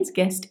Today's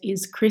guest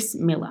is Chris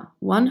Miller,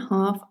 one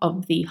half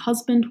of the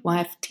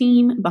husband-wife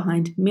team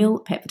behind Mill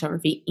Pet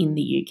Photography in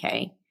the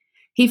UK.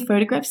 He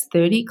photographs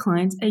 30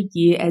 clients a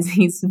year as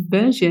his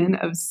version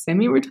of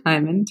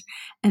semi-retirement,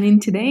 and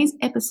in today's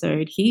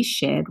episode, he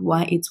shared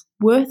why it's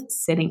worth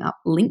setting up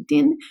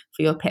LinkedIn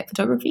for your pet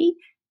photography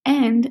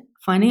and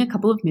finding a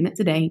couple of minutes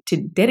a day to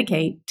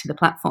dedicate to the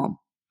platform.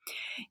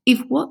 If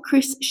what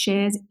Chris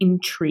shares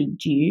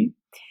intrigued you,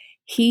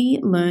 he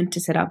learned to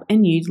set up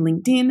and use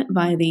LinkedIn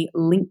via the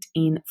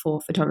LinkedIn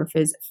for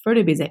Photographers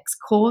PhotoBizX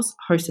course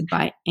hosted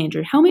by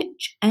Andrew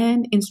Helmich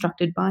and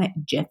instructed by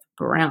Jeff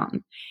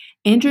Brown.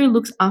 Andrew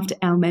looks after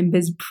our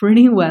members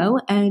pretty well,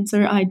 and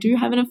so I do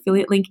have an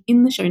affiliate link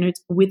in the show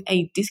notes with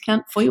a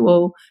discount for you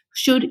all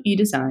should you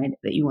decide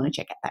that you want to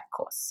check out that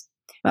course.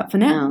 But for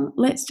now,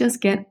 let's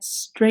just get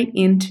straight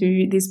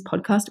into this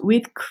podcast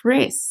with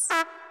Chris.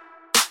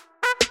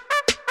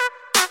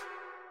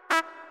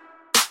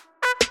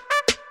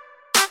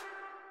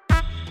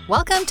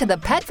 Welcome to the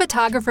Pet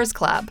Photographers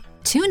Club.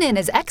 Tune in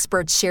as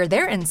experts share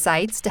their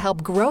insights to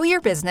help grow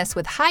your business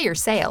with higher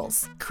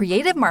sales,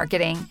 creative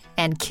marketing,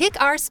 and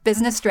kick-ass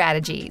business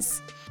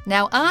strategies.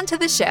 Now on to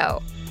the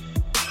show.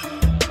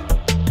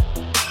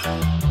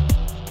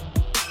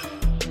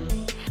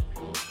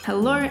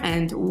 Hello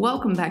and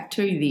welcome back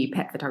to the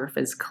Pet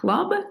Photographers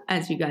Club.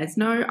 As you guys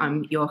know,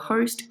 I'm your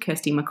host,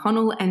 Kirsty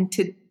McConnell, and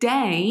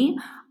today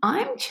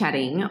I'm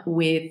chatting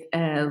with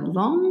a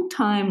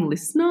long-time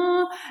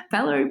listener,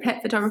 fellow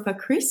pet photographer,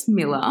 Chris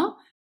Miller.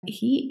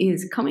 He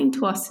is coming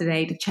to us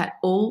today to chat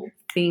all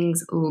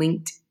things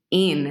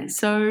LinkedIn.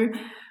 So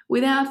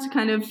without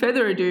kind of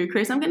further ado,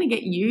 Chris, I'm going to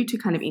get you to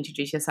kind of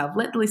introduce yourself.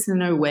 Let the listener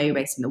know where you're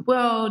based in the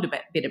world, a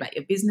bit about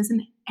your business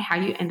and how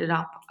you ended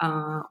up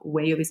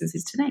where your business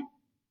is today.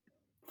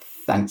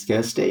 Thanks,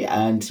 Kirsty,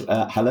 and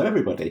hello,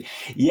 everybody.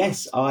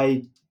 Yes,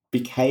 I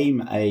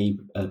became a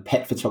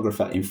pet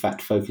photographer, in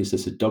fact, focused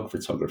as a dog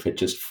photographer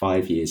just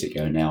 5 years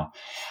ago now.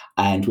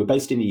 And we're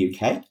based in the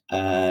UK,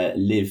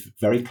 live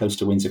very close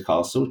to Windsor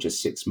Castle,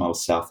 just 6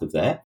 miles south of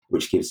there,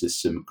 which gives us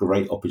some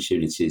great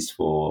opportunities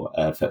for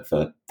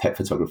pet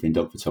photography and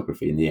dog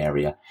photography in the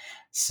area.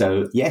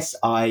 So, yes,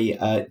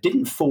 I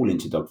didn't fall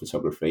into dog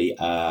photography.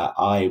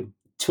 I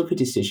took a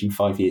decision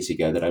 5 years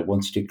ago that I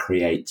wanted to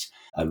create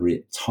a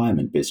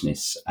retirement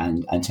business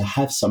and to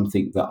have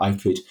something that I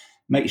could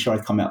make sure I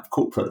come out of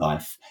corporate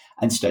life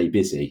and stay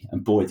busy.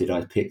 And boy, did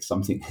I pick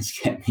something that's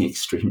kept me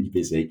extremely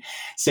busy.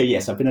 So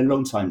yes, I've been a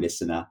long time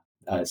listener.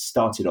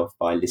 Started off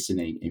by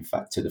listening, in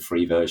fact, to the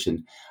free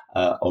version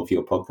of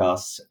your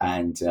podcast.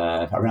 And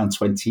around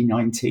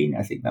 2019,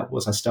 I think that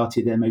was, I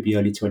started there, maybe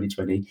early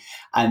 2020,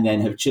 and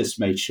then have just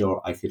made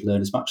sure I could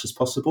learn as much as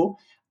possible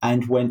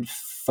and went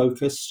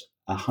focused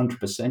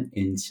 100%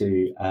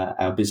 into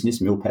our business,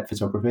 Mill Pet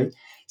Photography.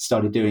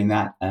 Started doing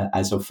that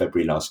as of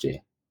February last year.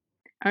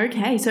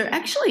 Okay, so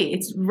actually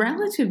it's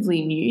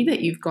relatively new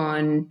that you've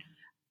gone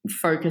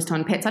focused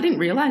on pets. I didn't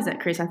realize that,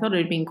 Chris. I thought it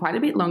had been quite a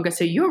bit longer.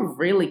 So you're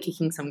really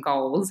kicking some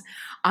goals.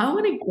 I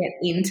want to get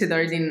into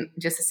those in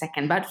just a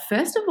second. But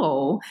first of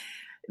all,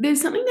 there's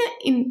something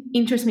that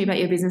interests me about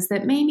your business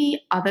that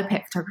maybe other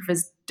pet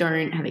photographers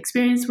don't have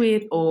experience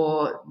with,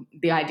 or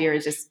the idea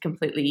is just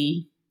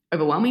completely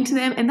overwhelming to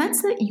them. And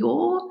that's that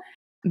your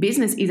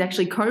business is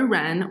actually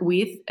co-run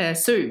with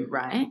Sue,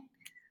 right?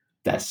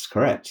 That's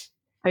correct.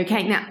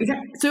 Okay, now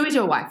Sue is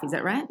your wife, is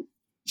that right?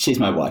 She's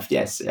my wife,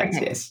 yes. Okay.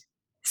 Yes.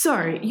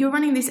 So you're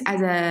running this as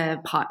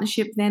a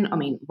partnership then? I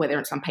mean, whether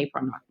it's on paper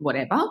or not,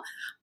 whatever.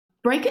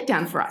 Break it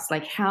down for us.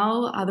 Like,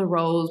 how are the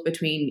roles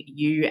between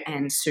you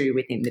and Sue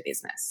within the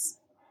business?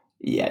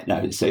 Yeah,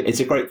 no, so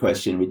it's a great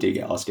question. We do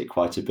get asked it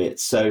quite a bit.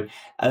 So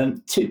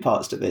 2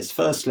 parts to this.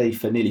 Firstly,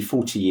 for nearly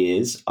 40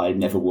 years, I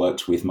never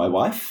worked with my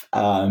wife.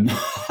 And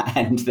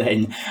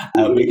then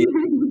we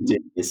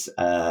did this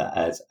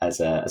as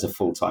a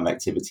full-time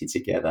activity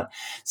together.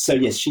 So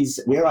yes,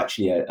 we're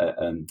actually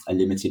a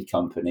limited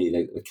company.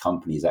 The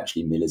company is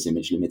actually Miller's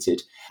Image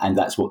Limited, and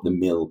that's what the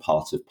Mill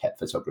part of pet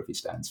photography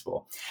stands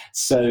for.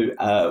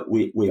 So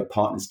we are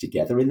partners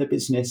together in the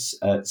business.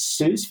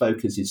 Sue's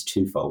focus is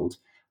twofold.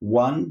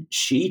 One,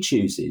 she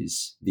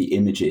chooses the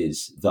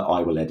images that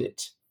I will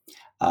edit.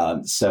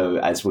 So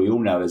as we all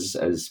know,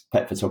 as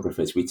pet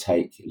photographers, we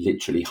take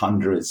literally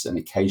hundreds and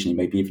occasionally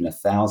maybe even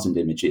 1,000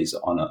 images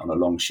on a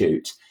long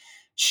shoot.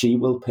 She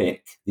will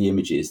pick the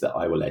images that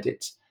I will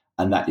edit.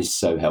 And that is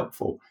so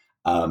helpful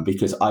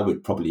because I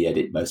would probably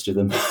edit most of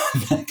them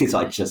because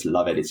I just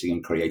love editing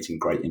and creating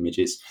great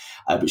images.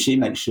 But she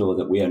makes sure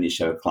that we only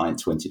show a client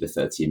 20 to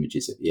 30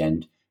 images at the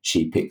end.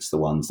 She picks the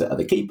ones that are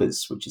the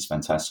keepers, which is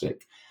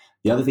fantastic.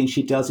 The other thing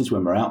she does is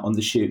when we're out on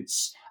the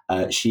shoots,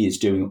 she is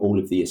doing all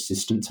of the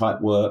assistant type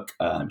work.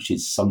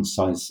 She's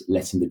sometimes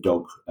letting the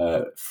dog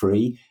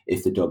free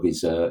if the dog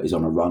is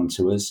on a run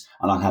to us.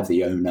 And I have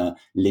the owner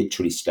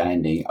literally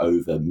standing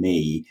over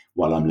me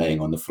while I'm laying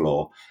on the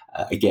floor.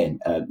 Again,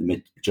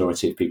 the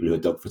majority of people who are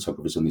dog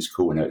photographers on this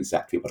call know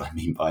exactly what I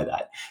mean by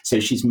that. So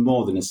she's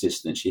more than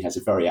assistant. She has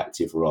a very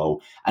active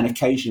role. And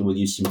occasionally we'll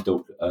use some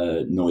dog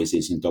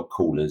noises and dog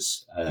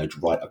callers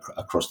right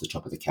across the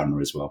top of the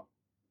camera as well.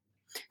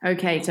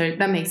 Okay, so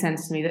that makes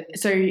sense to me.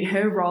 So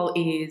her role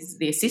is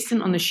the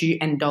assistant on the shoot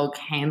and dog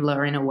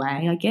handler in a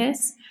way, I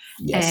guess.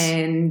 Yes.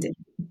 And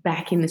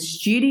back in the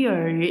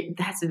studio,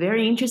 that's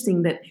very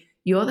interesting that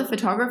you're the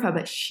photographer,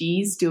 but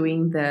she's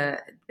doing the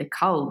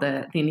cull,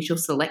 the initial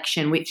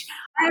selection, which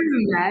I'm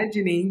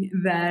imagining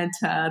that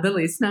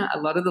a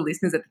lot of the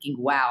listeners are thinking,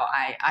 wow,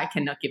 I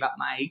cannot give up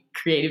my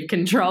creative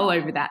control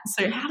over that.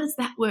 So how does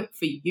that work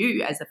for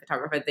you as a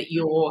photographer that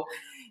you're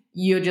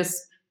just,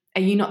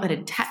 are you not that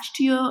attached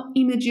to your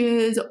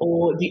images,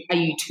 or are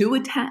you too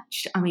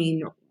attached? I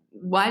mean,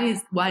 why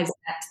is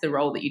that the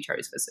role that you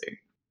chose for Sue?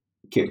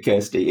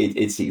 Kirsty,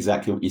 it's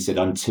exactly what you said.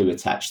 I'm too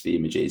attached to the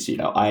images.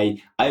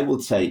 I will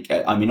take.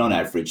 I mean, on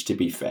average, to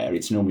be fair,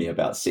 it's normally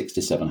about 600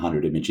 to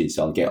 700 images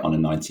I'll get on a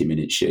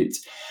 90-minute shoot,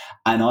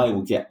 and I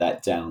will get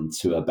that down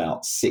to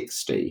about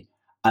 60,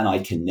 and I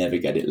can never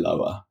get it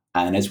lower.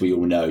 And as we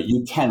all know,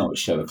 you cannot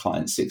show a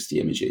client 60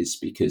 images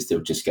because they'll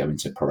just go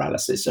into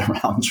paralysis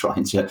around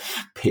trying to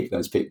pick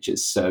those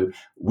pictures. So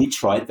we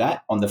tried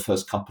that on the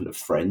first couple of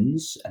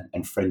friends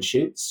and friend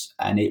shoots,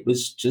 and it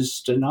was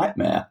just a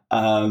nightmare.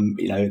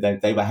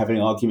 They were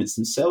having arguments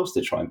themselves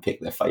to try and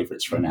pick their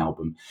favourites for an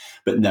album.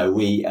 But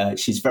no,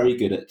 she's very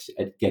good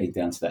at getting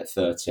down to that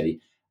 30.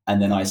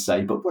 And then I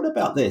say, but what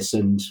about this?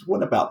 And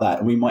what about that?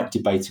 And we might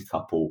debate a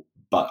couple,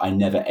 but I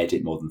never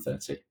edit more than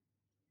 30.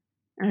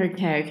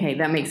 Okay,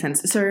 that makes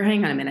sense. So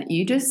hang on a minute.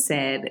 You just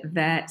said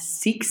that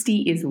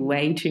 60 is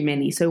way too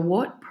many. So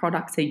what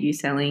products are you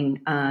selling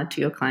to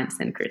your clients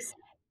then, Chris?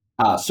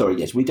 Sorry,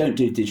 yes, we don't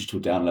do digital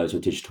downloads or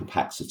digital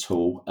packs at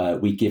all.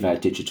 We give our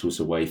digitals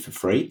away for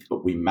free,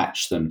 but we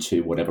match them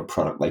to whatever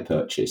product they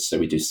purchase. So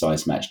we do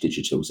size match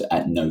digitals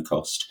at no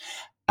cost.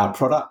 Our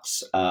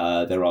products,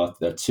 there are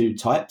two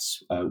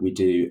types. We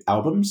do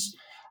albums,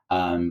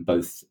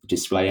 both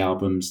display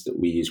albums that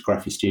we use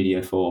Graphic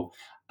Studio for,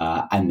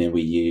 and then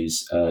we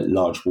use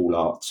large wall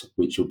art,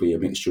 which will be a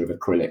mixture of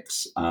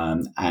acrylics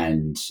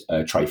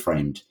and tray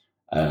framed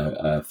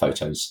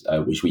photos,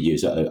 which we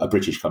use a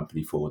British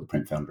company for, the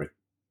Print Foundry.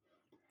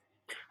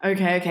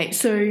 Okay.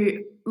 So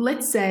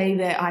let's say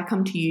that I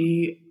come to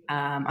you,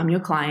 I'm your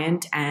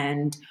client,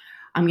 and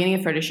I'm getting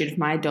a photo shoot of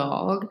my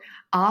dog.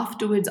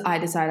 Afterwards, I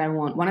decide I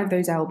want one of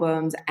those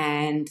albums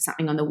and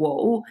something on the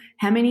wall.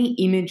 How many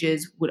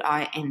images would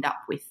I end up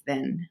with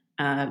then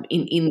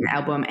in the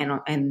album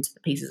and the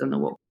pieces on the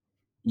wall?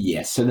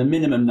 Yes, so the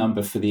minimum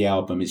number for the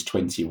album is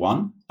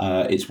 21.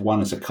 It's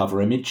one as a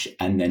cover image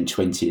and then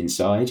 20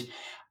 inside.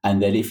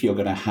 And then if you're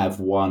going to have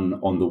one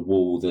on the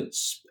wall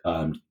that's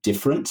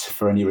different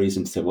for any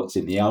reason to what's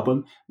in the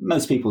album,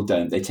 most people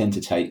don't. They tend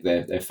to take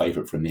their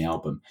favourite from the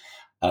album.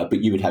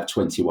 But you would have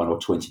 21 or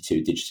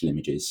 22 digital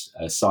images,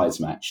 size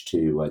match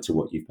to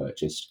what you've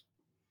purchased.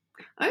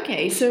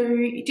 Okay, so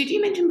did you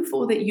mention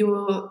before that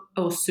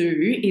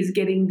Sue is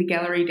getting the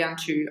gallery down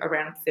to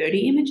around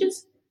 30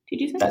 images?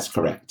 Did you say? That's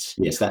correct.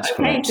 Yes, that's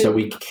Okay, correct. So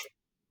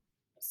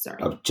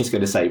sorry. I'm just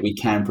going to say we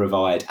can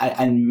provide,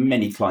 and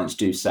many clients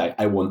do say,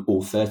 I want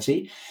all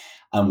 30,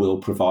 and we'll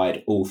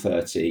provide all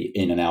 30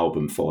 in an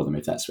album for them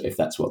if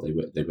that's what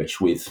they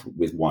wish,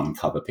 with one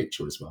cover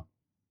picture as well.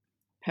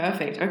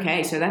 Perfect.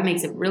 Okay, so that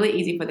makes it really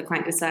easy for the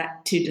client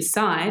to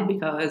decide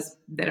because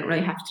they don't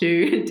really have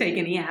to take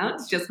any out.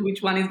 It's just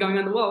which one is going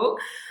on the wall.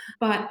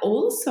 But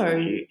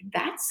also,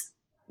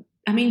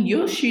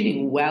 you're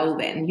shooting well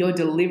then. You're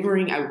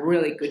delivering a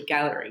really good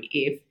gallery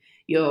if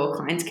your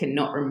clients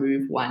cannot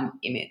remove one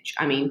image.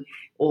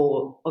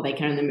 Or they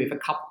can only remove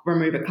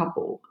a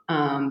couple.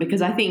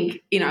 Because I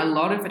think, a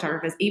lot of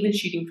photographers, even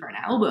shooting for an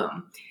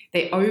album,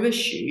 they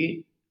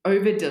overshoot,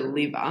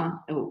 over-deliver,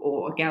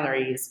 or a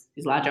gallery is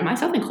larger,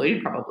 myself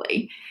included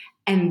probably,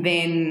 and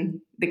then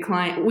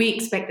we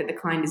expect that the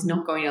client is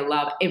not going to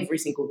love every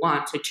single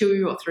one, so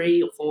 2 or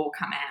 3 or 4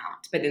 come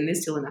out, but then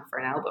there's still enough for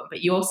an album.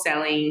 But you're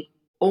selling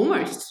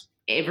almost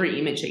every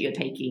image that you're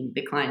taking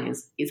the client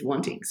is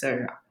wanting,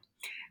 so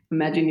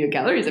imagine your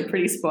galleries are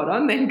pretty spot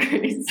on then,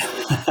 Chris.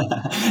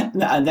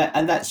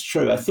 and that's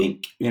true. I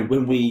think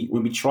when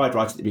we tried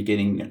right at the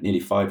beginning, nearly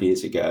 5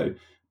 years ago,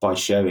 by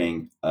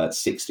showing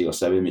 60 or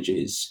so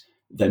images,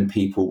 then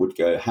people would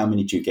go, how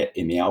many do you get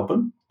in the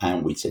album?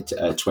 And we said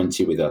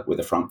 20 with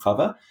a front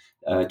cover,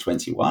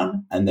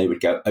 21. And they would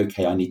go,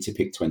 okay, I need to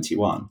pick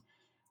 21.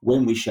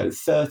 When we show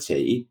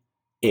 30,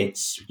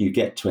 you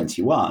get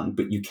 21,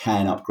 but you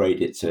can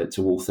upgrade it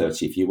to all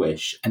 30 if you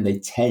wish. And they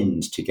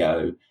tend to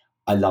go,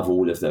 I love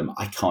all of them.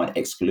 I can't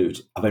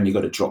exclude. I've only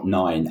got to drop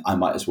 9. I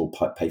might as well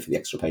pay for the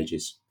extra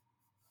pages.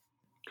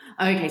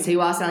 Okay, so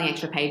you are selling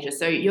extra pages.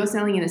 So you're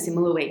selling in a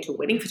similar way to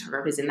wedding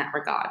photographers in that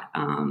regard,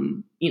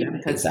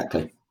 because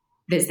exactly.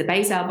 There's the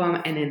base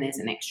album and then there's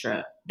an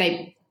extra.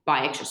 They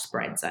buy extra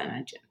spreads, I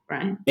imagine,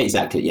 right?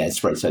 Exactly, yeah,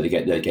 spreads. So they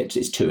get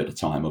it's 2 at a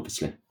time,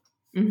 obviously.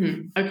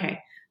 Mm-hmm. Okay,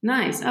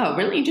 nice. Oh,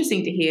 really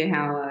interesting to hear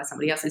how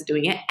somebody else is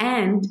doing it.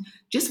 And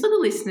just for the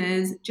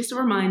listeners, just a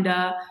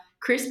reminder,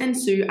 Chris and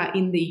Sue are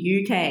in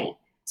the UK.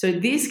 So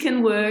this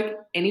can work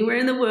anywhere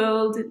in the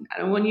world. I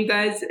don't want you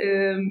guys,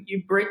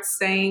 you Brits,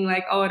 saying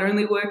like, oh, it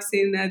only works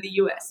in the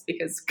US,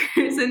 because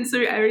Chris and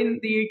Sue are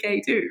in the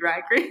UK too,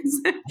 right, Chris?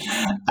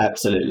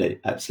 Absolutely.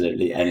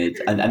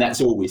 And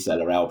that's all we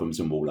sell, are albums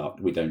and wall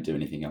art. We don't do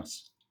anything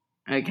else.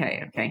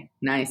 Okay,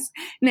 nice.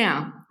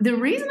 Now, the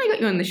reason I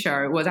got you on the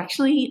show was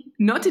actually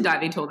not to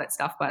dive into all that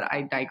stuff, but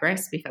I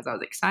digress because I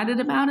was excited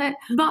about it,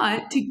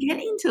 but to get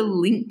into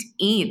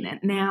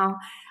LinkedIn. Now,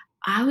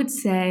 I would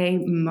say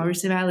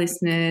most of our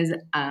listeners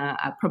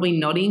are probably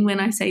nodding when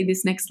I say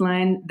this next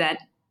line, that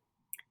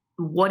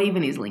what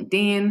even is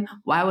LinkedIn?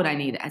 Why would I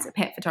need it as a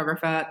pet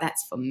photographer?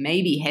 That's for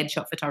maybe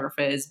headshot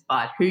photographers,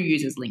 but who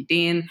uses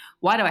LinkedIn?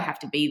 Why do I have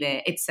to be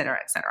there? Et cetera,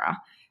 et cetera.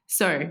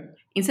 So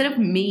instead of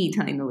me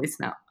telling the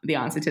listener the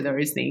answer to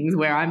those things,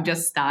 where I'm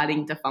just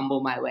starting to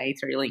fumble my way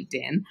through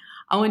LinkedIn,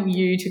 I want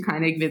you to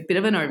kind of give a bit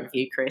of an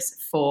overview, Chris,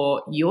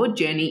 for your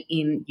journey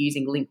in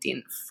using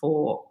LinkedIn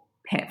for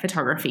pet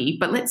photography.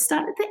 But let's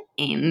start at the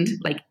end,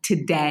 like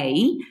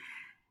today.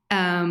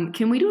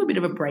 Can we do a bit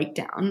of a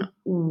breakdown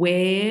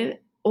where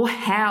or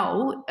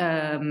how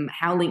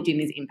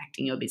LinkedIn is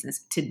impacting your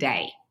business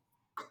today?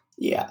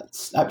 Yeah,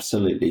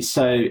 absolutely.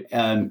 So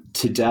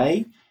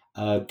today,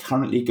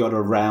 currently got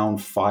around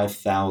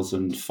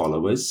 5,000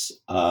 followers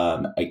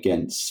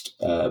against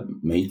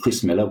me,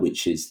 Chris Miller,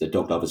 which is the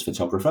Dog Lovers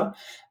Photographer,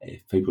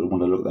 if people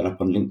want to look that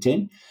up on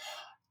LinkedIn.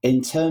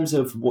 In terms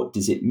of what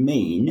does it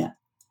mean,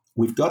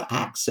 we've got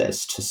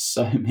access to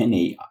so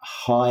many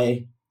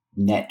high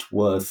net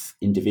worth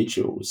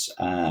individuals.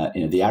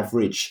 The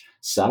average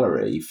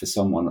salary for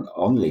someone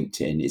on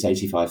LinkedIn is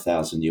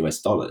 $85,000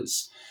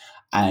 US.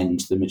 And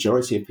the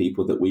majority of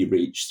people that we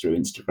reach through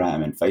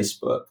Instagram and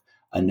Facebook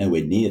are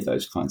nowhere near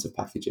those kinds of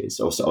packages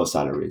or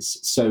salaries.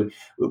 So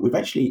we've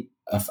actually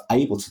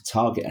able to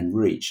target and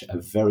reach a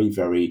very,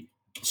 very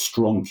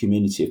strong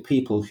community of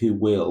people who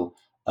will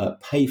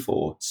pay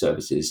for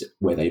services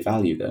where they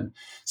value them.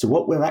 So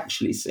what we're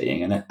actually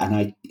seeing, and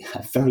I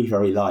very,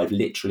 very live,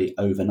 literally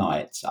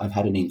overnight, I've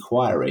had an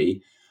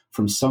inquiry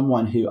from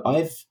someone who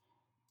I've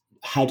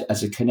had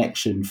as a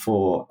connection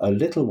for a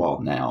little while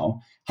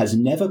now, has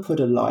never put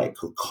a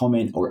like or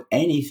comment or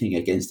anything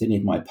against any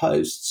of my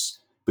posts,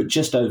 but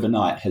just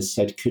overnight has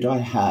said, could I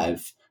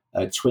have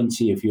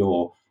 20 of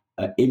your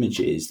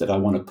images that I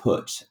want to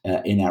put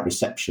in our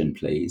reception,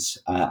 please?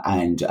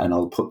 And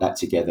I'll put that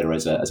together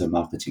as a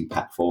marketing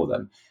pack for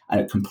them.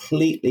 And a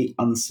completely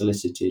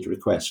unsolicited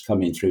request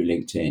coming through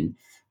LinkedIn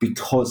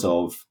because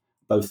of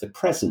both the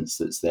presence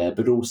that's there,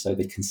 but also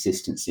the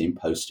consistency in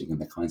posting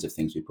and the kinds of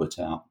things we put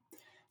out.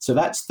 So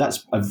that's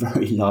a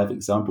very live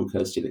example,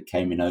 Kirsty, that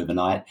came in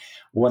overnight.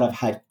 What I've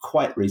had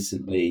quite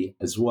recently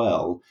as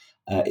well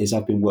is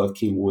I've been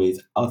working with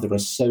other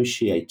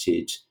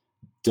associated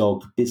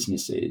dog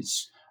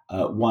businesses.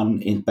 One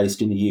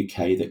based in the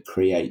UK that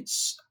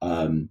creates,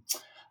 the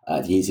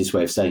easiest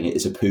way of saying it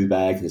is a poo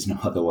bag. There's no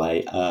other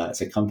way.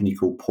 It's a company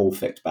called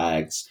Perfect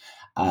Bags.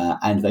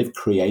 And they've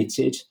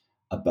created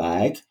a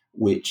bag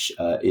which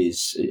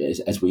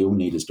is, as we all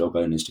need as dog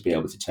owners, to be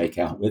able to take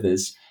out with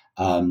us.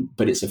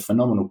 But it's a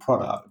phenomenal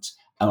product.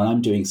 And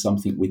I'm doing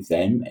something with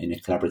them in a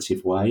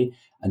collaborative way.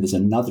 And there's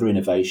another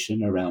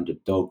innovation around a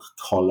dog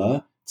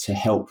collar to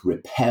help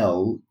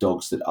repel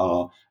dogs that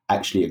are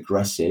actually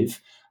aggressive,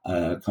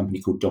 a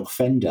company called Dog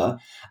Fender.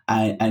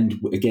 And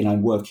again,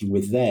 I'm working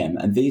with them.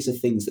 And these are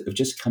things that have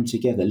just come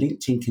together.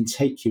 LinkedIn can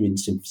take you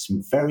into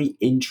some very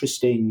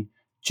interesting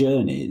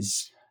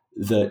journeys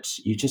that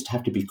you just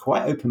have to be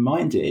quite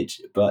open-minded,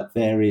 but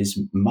there is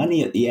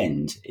money at the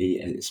end.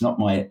 It's not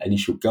my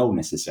initial goal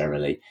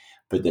necessarily,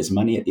 but there's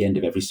money at the end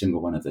of every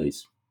single one of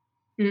these.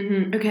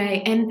 Mm-hmm.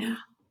 Okay. And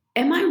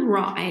am I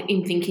right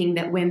in thinking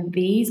that when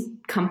these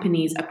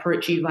companies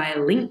approach you via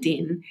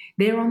LinkedIn,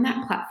 they're on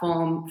that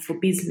platform for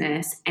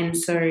business, and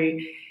so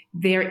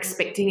they're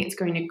expecting it's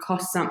going to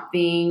cost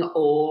something,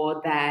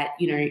 or that, at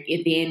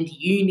the end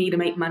you need to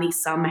make money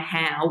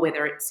somehow,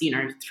 whether it's,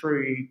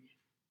 through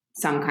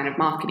some kind of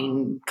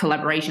marketing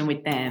collaboration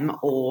with them,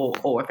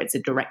 or if it's a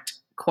direct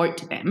quote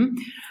to them,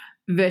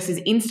 versus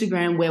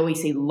Instagram, where we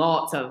see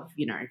lots of,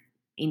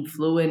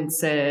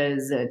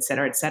 influencers, et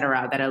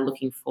cetera, that are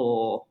looking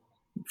for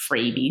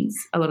freebies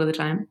a lot of the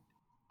time?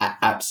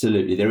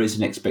 Absolutely. There is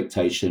an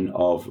expectation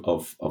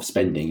of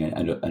spending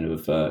and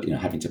of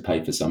having to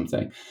pay for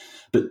something.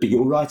 But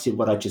you're right in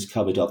what I just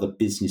covered are the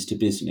business to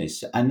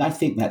business. And I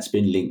think that's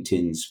been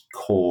LinkedIn's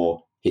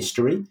core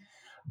history.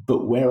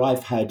 But where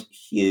I've had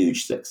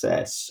huge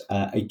success,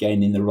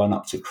 again, in the run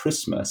up to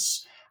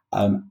Christmas,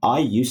 I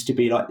used to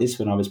be like this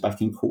when I was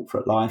back in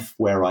corporate life,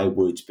 where I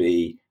would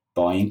be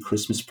buying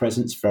Christmas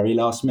presents very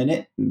last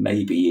minute,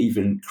 maybe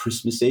even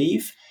Christmas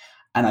Eve.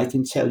 And I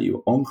can tell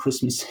you on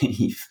Christmas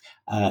Eve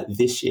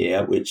this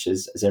year, which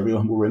as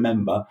everyone will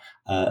remember,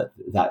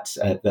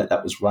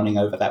 that was running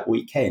over that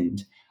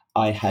weekend,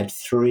 I had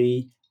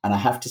three, and I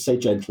have to say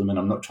gentlemen,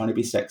 I'm not trying to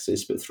be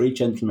sexist, but three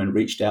gentlemen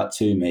reached out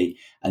to me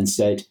and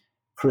said,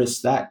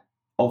 Chris, that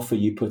offer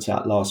you put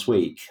out last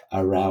week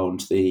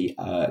around the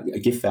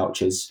gift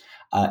vouchers,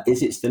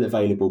 Is it still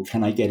available?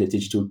 Can I get a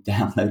digital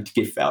download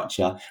gift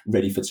voucher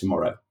ready for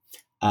tomorrow?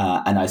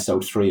 And I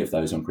sold 3 of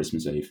those on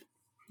Christmas Eve.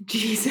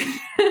 Jesus.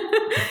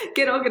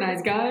 Get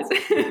organized, guys.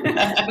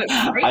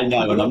 I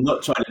know, and I'm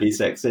not trying to be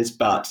sexist,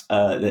 but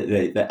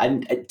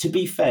and to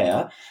be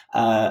fair,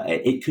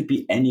 it could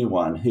be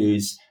anyone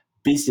who's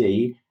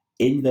busy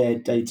in their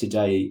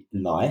day-to-day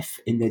life,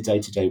 in their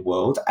day-to-day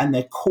world, and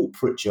their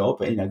corporate job.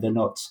 They're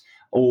not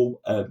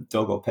all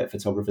dog or pet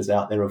photographers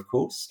out there, of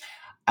course,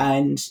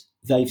 and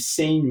they've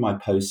seen my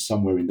post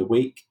somewhere in the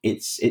week.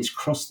 It's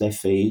crossed their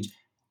feed.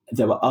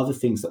 There were other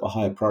things that were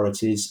higher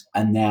priorities,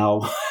 and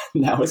now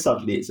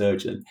suddenly it's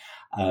urgent.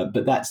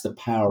 But that's the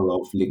power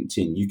of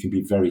LinkedIn. You can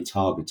be very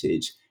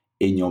targeted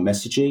in your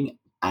messaging,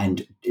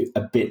 and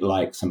a bit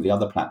like some of the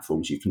other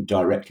platforms, you can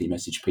directly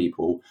message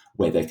people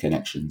where they're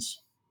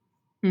connections.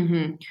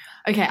 Mm-hmm.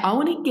 Okay, I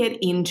want to get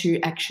into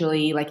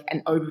actually like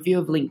an overview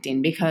of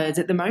LinkedIn, because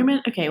at the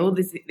moment, okay, all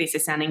this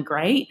is sounding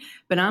great,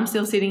 but I'm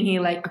still sitting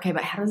here like, okay,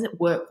 but how does it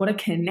work? What are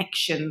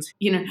connections?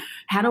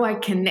 How do I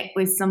connect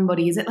with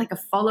somebody? Is it like a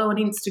follow on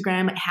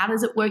Instagram? How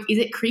does it work? Is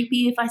it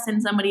creepy if I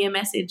send somebody a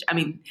message? I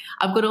mean,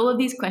 I've got all of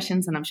these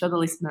questions, and I'm sure the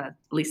listener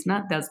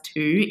does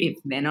too if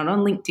they're not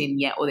on LinkedIn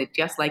yet, or they're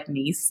just like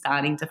me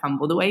starting to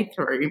fumble the way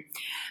through.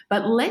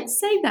 But let's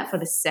save that for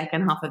the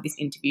second half of this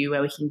interview,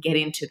 where we can get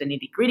into the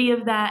nitty gritty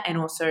of that, and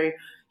also,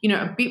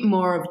 a bit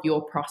more of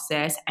your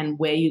process and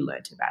where you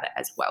learned about it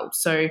as well.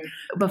 So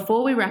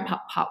before we wrap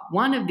up part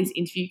 1 of this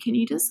interview, can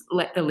you just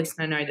let the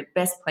listener know the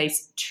best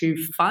place to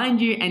find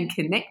you and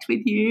connect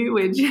with you,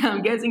 which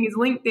I'm guessing is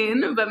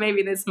LinkedIn, but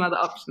maybe there's some other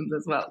options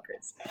as well,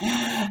 Chris?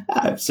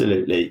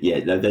 Absolutely.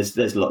 Yeah, no,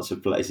 there's lots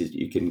of places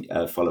you can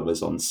follow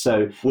us on.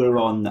 So we're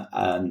on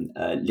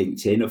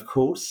LinkedIn, of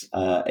course.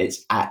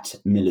 It's at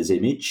Miller's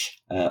Image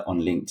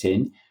on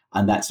LinkedIn.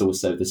 And that's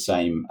also the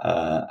same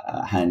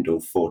handle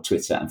for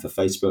Twitter and for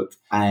Facebook.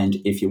 And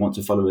if you want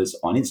to follow us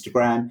on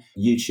Instagram,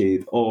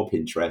 YouTube, or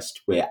Pinterest,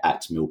 we're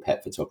at Mill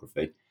Pet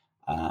Photography.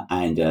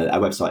 And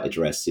our website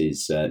address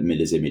is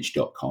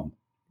millersimage.com.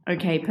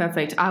 Okay,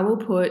 perfect. I will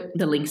put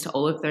the links to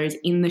all of those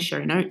in the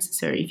show notes.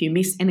 So if you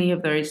missed any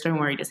of those, don't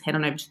worry, just head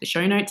on over to the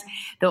show notes.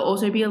 There'll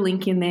also be a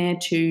link in there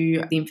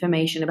to the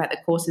information about the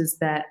courses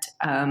that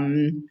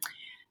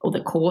or the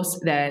course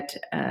that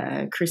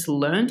Chris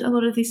learned a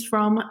lot of this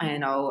from,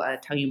 and I'll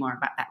tell you more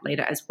about that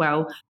later as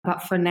well.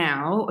 But for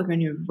now, we're going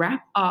to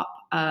wrap up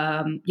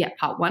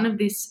part 1 of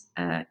this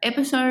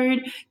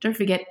episode. Don't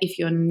forget, if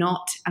you're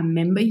not a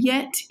member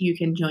yet, you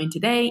can join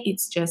today.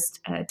 It's just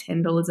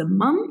 $10 a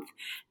month,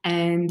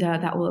 and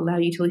that will allow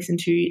you to listen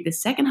to the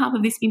second half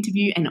of this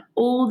interview and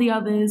all the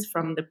others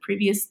from the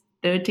previous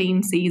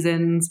 13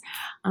 seasons.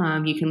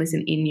 You can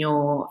listen in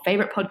your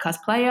favorite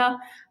podcast player,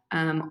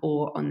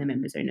 or on the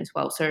member zone as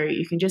well. So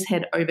you can just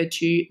head over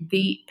to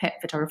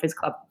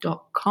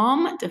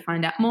thepetphotographersclub.com to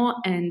find out more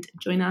and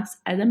join us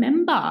as a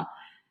member.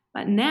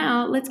 But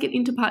now let's get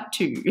into part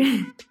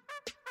 2.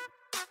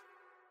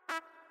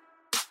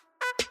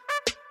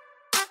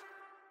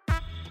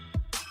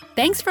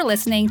 Thanks for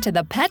listening to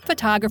the Pet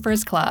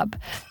Photographers Club.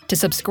 To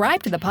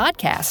subscribe to the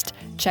podcast,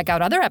 check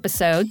out other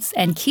episodes,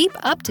 and keep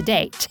up to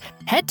date,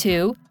 head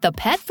to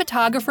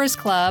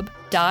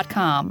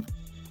thepetphotographersclub.com.